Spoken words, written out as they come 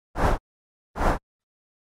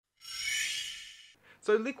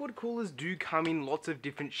So liquid coolers do come in lots of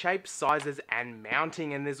different shapes, sizes and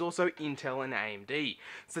mounting, and there's also Intel and AMD.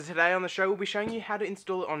 So today on the show we'll be showing you how to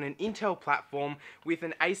install it on an Intel platform with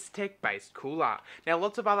an Asetek based cooler. Now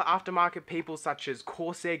lots of other aftermarket people such as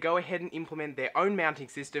Corsair go ahead and implement their own mounting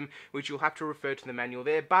system, which you'll have to refer to the manual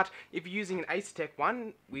there, but if you're using an Asetek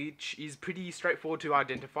one, which is pretty straightforward to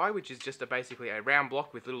identify, which is just basically a round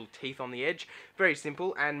block with little teeth on the edge, very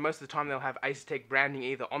simple, and most of the time they'll have Asetek branding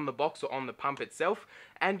either on the box or on the pump itself,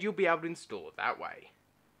 and you'll be able to install it that way.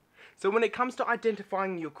 So when it comes to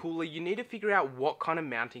identifying your cooler, you need to figure out what kind of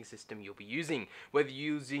mounting system you'll be using, whether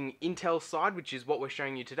you're using Intel side, which is what we're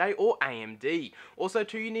showing you today, or AMD. Also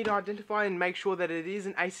too, you need to identify and make sure that it is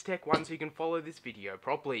an Asetek one so you can follow this video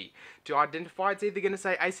properly. To identify, it's either going to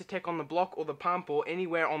say Asetek on the block or the pump or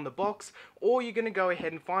anywhere on the box, or you're going to go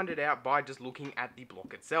ahead and find it out by just looking at the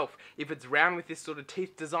block itself. If it's round with this sort of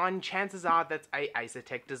teeth design, chances are that's a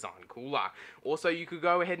Asetek design cooler. Also, you could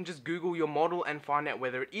go ahead and just Google your model and find out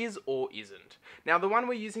whether it is or isn't. Now the one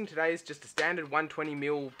we're using today is just a standard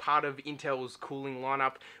 120mm part of Intel's cooling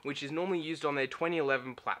lineup, which is normally used on their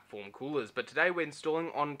 2011 platform coolers, but today we're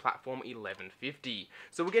installing on platform 1150.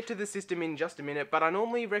 So we'll get to the system in just a minute, but I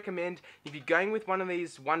normally recommend if you're going with one of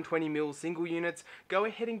these 120mm single units, go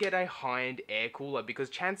ahead and get a high-end air cooler, because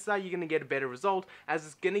chances are you're going to get a better result as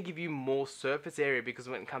it's going to give you more surface area, because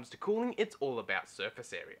when it comes to cooling, it's all about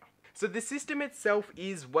surface area. So the system itself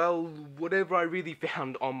is, well, whatever I really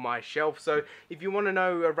found on my shelf. So if you want to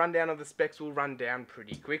know a rundown of the specs, we'll run down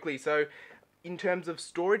pretty quickly. So in terms of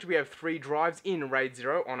storage, we have 3 drives in RAID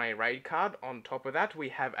 0 on a RAID card. On top of that, we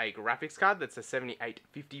have a graphics card that's a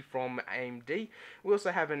 7850 from AMD. We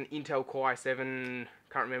also have an Intel Core i7,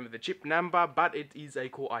 can't remember the chip number, but it is a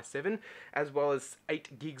Core i7, as well as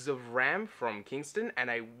 8 gigs of RAM from Kingston,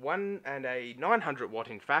 and a 900 watt,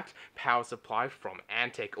 in fact, power supply from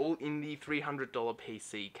Asetek, all in the $300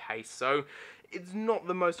 PC case. So it's not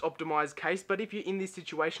the most optimized case, but if you're in this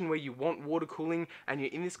situation where you want water cooling and you're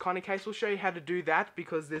in this kind of case, we'll show you how to do that,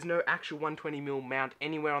 because there's no actual 120mm mount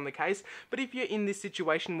anywhere on the case. But if you're in this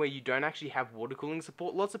situation where you don't actually have water cooling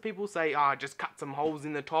support, lots of people say, just cut some holes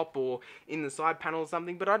in the top or in the side panel or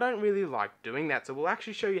something, but I don't really like doing that. So we'll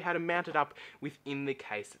actually show you how to mount it up within the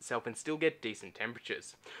case itself and still get decent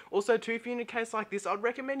temperatures. Also too, if you're in a case like this, I'd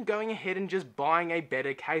recommend going ahead and just buying a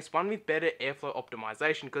better case, one with better airflow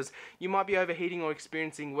optimization, because you might be overheating or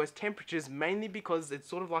experiencing worse temperatures, mainly because it's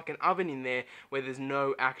sort of like an oven in there where there's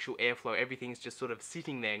no actual airflow. Everything's just sort of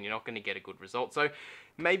sitting there and you're not going to get a good result. So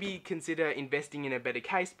maybe consider investing in a better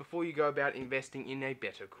case before you go about investing in a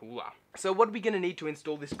better cooler. So what are we going to need to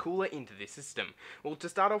install this cooler into this system? Well, to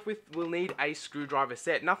start off with, we'll need a screwdriver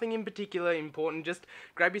set. Nothing in particular important, just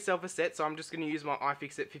grab yourself a set. So I'm just going to use my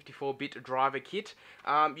iFixit 54-bit driver kit.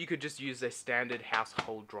 You could just use a standard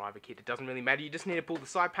household driver kit. It doesn't really matter. You just need to pull the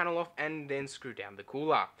side panel off and then screw down the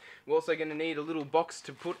cooler. We're also going to need a little box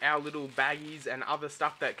to put our little baggies and other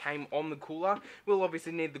stuff that came on the cooler. We'll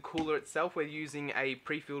obviously need the cooler itself. We're using a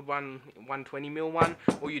pre-filled 120mm one,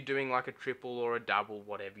 or you're doing like a triple or a double,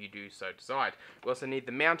 whatever you do so decide. We also need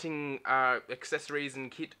the mounting accessories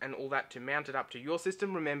and kit and all that to mount it up to your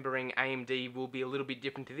system, remembering AMD will be a little bit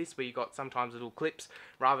different to this, where you got sometimes little clips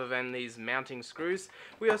rather than these mounting screws.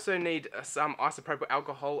 We also need some isopropyl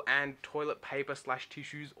alcohol and toilet paper /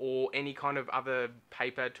 tissues, or any kind of other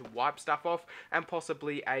paper to wipe stuff off, and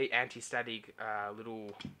possibly a anti-static little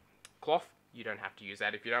cloth. You don't have to use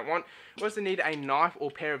that if you don't want. We also need a knife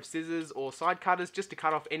or pair of scissors or side cutters just to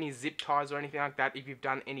cut off any zip ties or anything like that if you've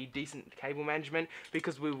done any decent cable management,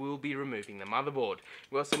 because we will be removing the motherboard.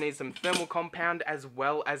 We also need some thermal compound as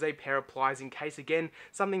well as a pair of pliers in case, again,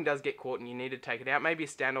 something does get caught and you need to take it out. Maybe a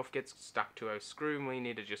standoff gets stuck to a screw and we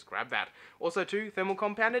need to just grab that. Also too, thermal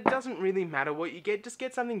compound, it doesn't really matter what you get, just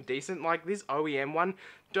get something decent like this OEM one.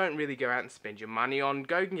 Don't really go out and spend your money on.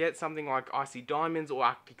 Go and get something like Icy Diamonds or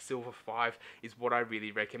Arctic Silver 5 is what I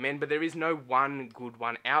really recommend. But there is no one good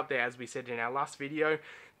one out there, as we said in our last video.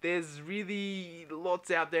 There's really lots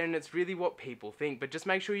out there and it's really what people think, but just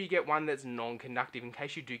make sure you get one that's non-conductive in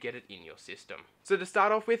case you do get it in your system. So to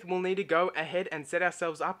start off with, we'll need to go ahead and set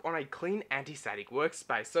ourselves up on a clean anti-static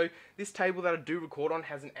workspace. So this table that I do record on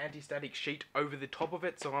has an anti-static sheet over the top of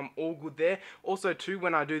it, so I'm all good there. Also too,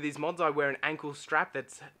 when I do these mods, I wear an ankle strap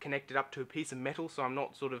that's connected up to a piece of metal, so I'm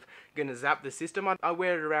not sort of gonna zap the system. I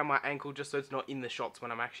wear it around my ankle just so it's not in the shots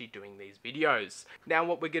when I'm actually doing these videos. Now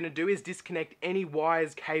what we're gonna do is disconnect any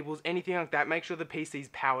wires, cables, anything like that. Make sure the PC's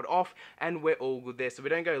powered off and we're all good there, so we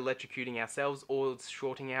don't go electrocuting ourselves or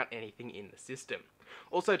shorting out anything in the system.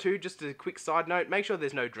 Also too, just a quick side note, make sure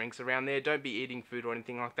there's no drinks around there, don't be eating food or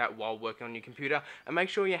anything like that while working on your computer, and make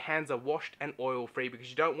sure your hands are washed and oil free because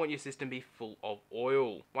you don't want your system to be full of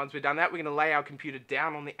oil. Once we've done that, we're going to lay our computer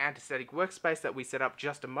down on the Asetek workspace that we set up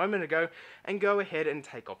just a moment ago and go ahead and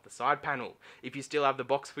take off the side panel. If you still have the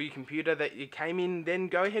box for your computer that you came in, then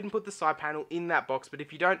go ahead and put the side panel in that box, but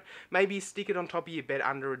if you don't, maybe stick it on top of your bed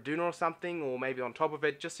under a doona or something, or maybe on top of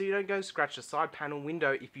it, just so you don't go scratch the side panel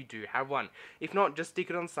window if you do have one. If not, just stick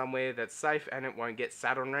it on somewhere that's safe and it won't get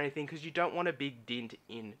sat on or anything because you don't want a big dent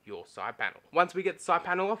in your side panel. Once we get the side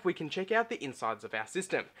panel off, we can check out the insides of our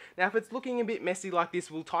system. Now if it's looking a bit messy like this,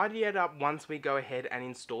 we'll tidy it up once we go ahead and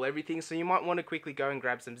install everything, so you might want to quickly go and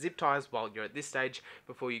grab some zip ties while you're at this stage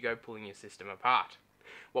before you go pulling your system apart.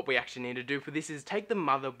 What we actually need to do for this is take the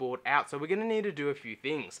motherboard out, so we're going to need to do a few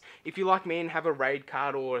things. If you like me and have a RAID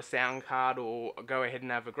card or a sound card or go ahead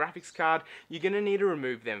and have a graphics card, you're going to need to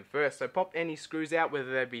remove them first. So pop any screws out,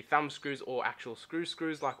 whether they be thumb screws or actual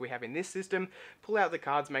screws like we have in this system. Pull out the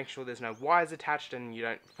cards, make sure there's no wires attached and you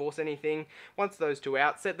don't force anything. Once those two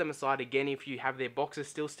out, set them aside again. If you have their boxes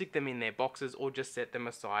still, stick them in their boxes or just set them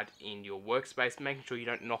aside in your workspace, making sure you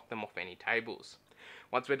don't knock them off any tables.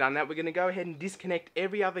 Once we're done that, we're going to go ahead and disconnect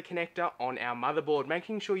every other connector on our motherboard,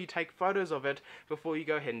 making sure you take photos of it before you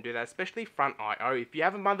go ahead and do that, especially front I/O. If you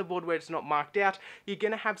have a motherboard where it's not marked out, you're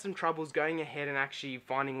going to have some troubles going ahead and actually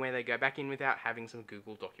finding where they go back in without having some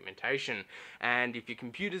Google documentation. And if your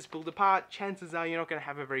computer's pulled apart, chances are you're not going to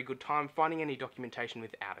have a very good time finding any documentation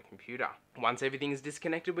without a computer. Once everything is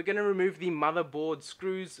disconnected, we're going to remove the motherboard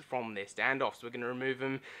screws from their standoffs. We're going to remove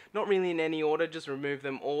them, not really in any order, just remove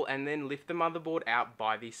them all and then lift the motherboard out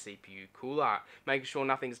by the CPU cooler, making sure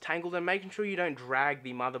nothing's tangled and making sure you don't drag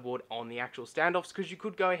the motherboard on the actual standoffs, because you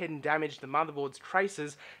could go ahead and damage the motherboard's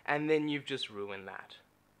traces and then you've just ruined that.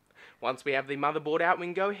 Once we have the motherboard out, we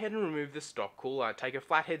can go ahead and remove the stock cooler. Take a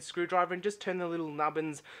flathead screwdriver and just turn the little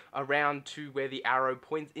nubbins around to where the arrow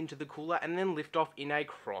points into the cooler and then lift off in a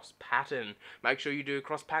cross pattern. Make sure you do a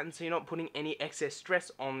cross pattern so you're not putting any excess stress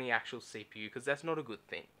on the actual CPU, because that's not a good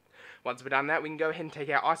thing. Once we've done that, we can go ahead and take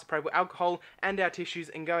our isopropyl alcohol and our tissues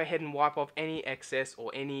and go ahead and wipe off any excess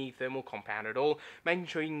or any thermal compound at all, making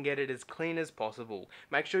sure you can get it as clean as possible.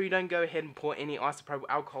 Make sure you don't go ahead and pour any isopropyl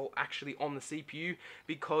alcohol actually on the CPU,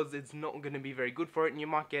 because it's not going to be very good for it and you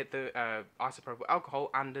might get the isopropyl alcohol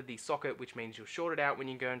under the socket, which means you'll short it out when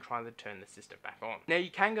you go and try to turn the system back on. Now you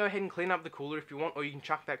can go ahead and clean up the cooler if you want, or you can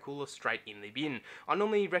chuck that cooler straight in the bin. I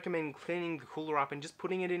normally recommend cleaning the cooler up and just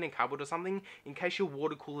putting it in a cupboard or something in case your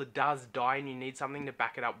water cooler does die and you need something to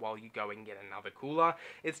back it up while you go and get another cooler.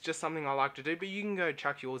 It's just something I like to do, but you can go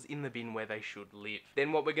chuck yours in the bin where they should live.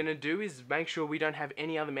 Then what we're going to do is make sure we don't have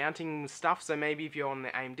any other mounting stuff, so maybe if you're on the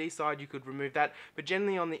AMD side you could remove that, but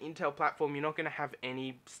generally on the Intel platform you're not going to have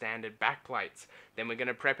any standard backplates. Then we're going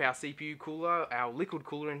to prep our CPU cooler, our liquid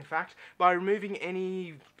cooler in fact, by removing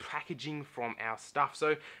any packaging from our stuff.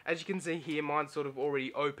 So as you can see here, mine's sort of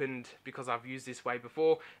already opened because I've used this way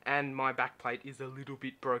before, and my backplate is a little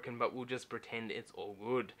bit broken, but we'll just pretend it's all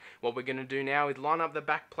good. What we're going to do now is line up the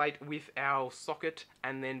backplate with our socket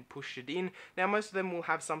and then push it in. Now most of them will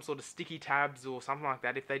have some sort of sticky tabs or something like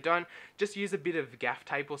that. If they don't, just use a bit of gaff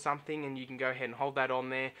tape or something and you can go ahead and hold that on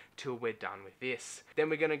there till we're done with this. Then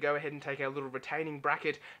we're going to go ahead and take our little retaining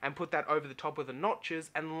bracket and put that over the top of the notches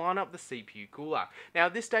and line up the CPU cooler. Now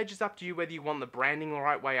at this stage it's up to you whether you want the branding the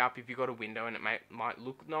right way up if you've got a window and it might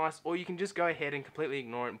look nice, or you can just go ahead and completely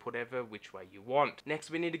ignore it and put whatever which way you want. Next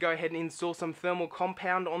we need to go ahead and install some thermal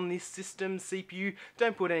compound on this system CPU.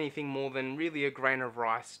 Don't put anything more than really a grain of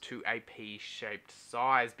rice to a pea-shaped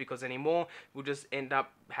size, because any more will just end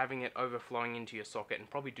up having it overflowing into your socket and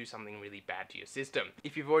probably do something really bad to your system.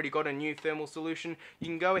 If you've already got a new thermal solution, you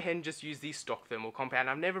can go ahead and just use the stock thermal compound.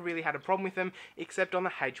 I've never really had a problem with them except on the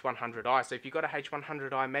H100i, so if you've got a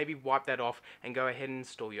H100i, maybe wipe that off and go ahead and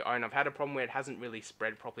install your own. I've had a problem where it hasn't really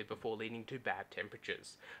spread properly before, leading to bad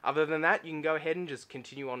temperatures. Other than that, you can go ahead and just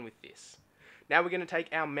continue on with this. Now we're going to take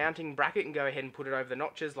our mounting bracket and go ahead and put it over the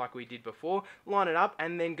notches like we did before, line it up,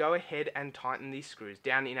 and then go ahead and tighten these screws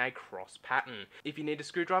down in a cross pattern. If you need a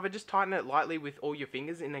screwdriver, just tighten it lightly with all your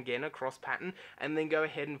fingers in, again, a cross pattern, and then go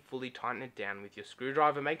ahead and fully tighten it down with your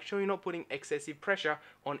screwdriver. Make sure you're not putting excessive pressure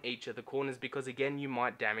on each of the corners, because again you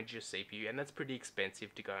might damage your CPU and that's pretty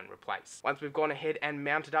expensive to go and replace. Once we've gone ahead and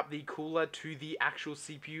mounted up the cooler to the actual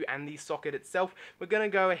CPU and the socket itself, we're going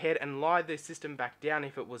to go ahead and lie the system back down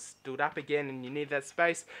if it was stood up again, and when you need that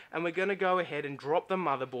space, and we're going to go ahead and drop the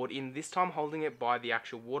motherboard in, this time holding it by the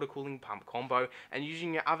actual water cooling pump combo and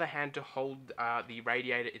using your other hand to hold the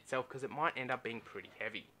radiator itself, because it might end up being pretty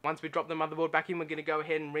heavy. Once we drop the motherboard back in, we're going to go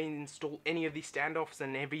ahead and reinstall any of the standoffs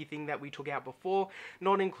and everything that we took out before,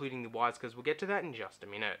 not including the wires, because we'll get to that in just a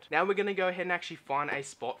minute. Now we're going to go ahead and actually find a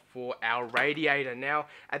spot for our radiator. Now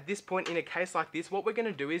at this point in a case like this, what we're going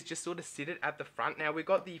to do is just sort of sit it at the front. Now we've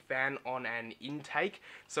got the fan on an intake,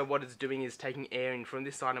 so what it's doing is taking air in from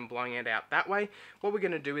this side and blowing it out that way. What we're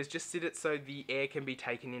going to do is just sit it so the air can be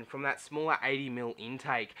taken in from that smaller 80mm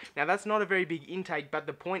intake. Now that's not a very big intake, but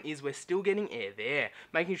the point is we're still getting air there,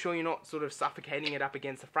 making sure you're not sort of suffocating it up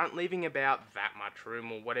against the front, leaving about that much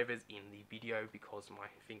room or whatever's in the video, because my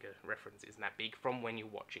finger reference isn't that big from when you're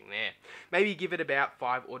watching there. Maybe give it about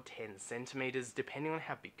 5 or 10 centimeters depending on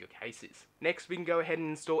how big your case is. Next we can go ahead and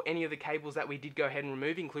install any of the cables that we did go ahead and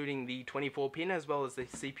remove, including the 24 pin as well as the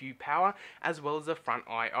CPU power as well as the front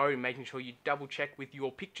I/O, making sure you double check with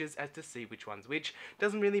your pictures as to see which one's which.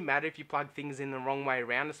 Doesn't really matter if you plug things in the wrong way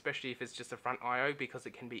around, especially if it's just a front I/O, because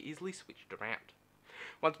it can be easily switched around.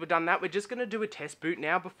 Once we're done that, we're just going to do a test boot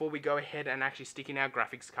now before we go ahead and actually stick in our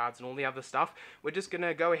graphics cards and all the other stuff. We're just going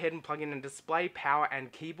to go ahead and plug in a display, power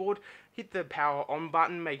and keyboard. Hit the power on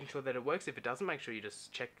button, making sure that it works. If it doesn't, make sure you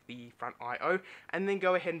just check the front I/O, and then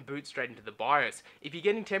go ahead and boot straight into the BIOS. If you're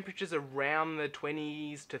getting temperatures around the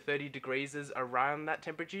 20s to 30 degrees, around that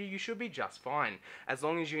temperature, you should be just fine. As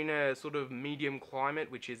long as you're in a sort of medium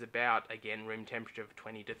climate, which is about, again, room temperature of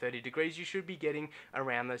 20 to 30 degrees, you should be getting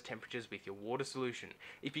around those temperatures with your water solution.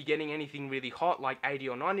 If you're getting anything really hot, like 80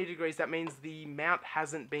 or 90 degrees, that means the mount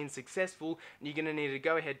hasn't been successful, and you're going to need to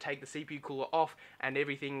go ahead, take the CPU cooler off and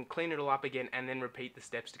everything, clean it all up again, and then repeat the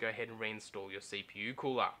steps to go ahead and reinstall your CPU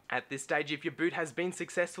cooler. At this stage, if your boot has been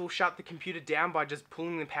successful, shut the computer down by just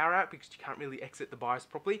pulling the power out, because you can't really exit the BIOS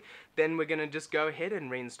properly. Then we're going to just go ahead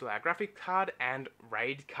and reinstall our graphics card and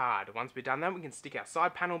RAID card. Once we've done that, we can stick our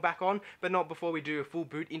side panel back on, but not before we do a full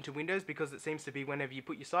boot into Windows, because it seems to be whenever you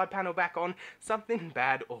put your side panel back on, something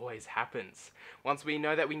bad always happens. Once we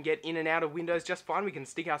know that we can get in and out of Windows just fine, we can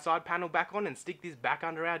stick our side panel back on and stick this back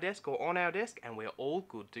under our desk or on our desk, and we're all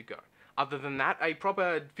good to go. Other than that, a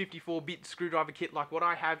proper 54-bit screwdriver kit like what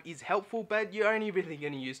I have is helpful, but you're only really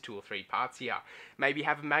going to use 2 or 3 parts here. Maybe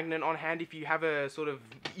have a magnet on hand if you have a sort of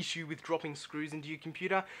issue with dropping screws into your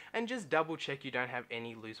computer, and just double check you don't have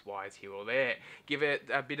any loose wires here or there. Give it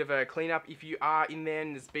a bit of a cleanup if you are in there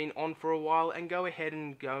and it's been on for a while, and go ahead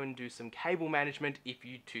and do some cable management if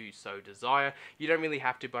you too so desire. You don't really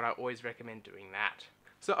have to, but I always recommend doing that.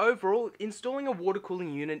 So overall, installing a water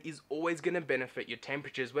cooling unit is always going to benefit your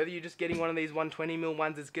temperatures. Whether you're just getting one of these 120mm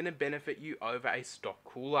ones, it's going to benefit you over a stock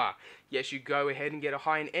cooler. Yes, you go ahead and get a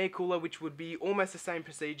high-end air cooler, which would be almost the same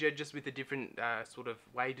procedure, just with a different sort of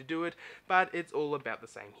way to do it, but it's all about the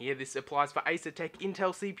same here. This applies for Asetek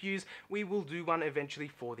Intel CPUs. We will do one eventually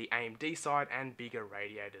for the AMD side and bigger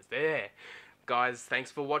radiators there. Guys,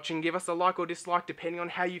 thanks for watching. Give us a like or dislike depending on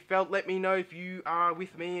how you felt. Let me know if you are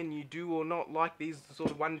with me and you do or not like these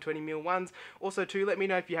sort of 120mm ones. Also too, let me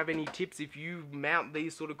know if you have any tips if you mount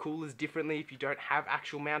these sort of coolers differently, if you don't have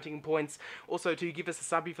actual mounting points. Also too, give us a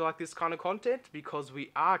sub if you like this kind of content, because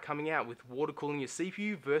we are coming out with water cooling your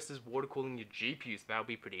CPU versus water cooling your GPU, so that'll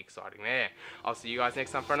be pretty exciting there. I'll see you guys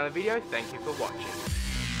next time for another video. Thank you for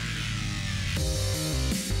watching.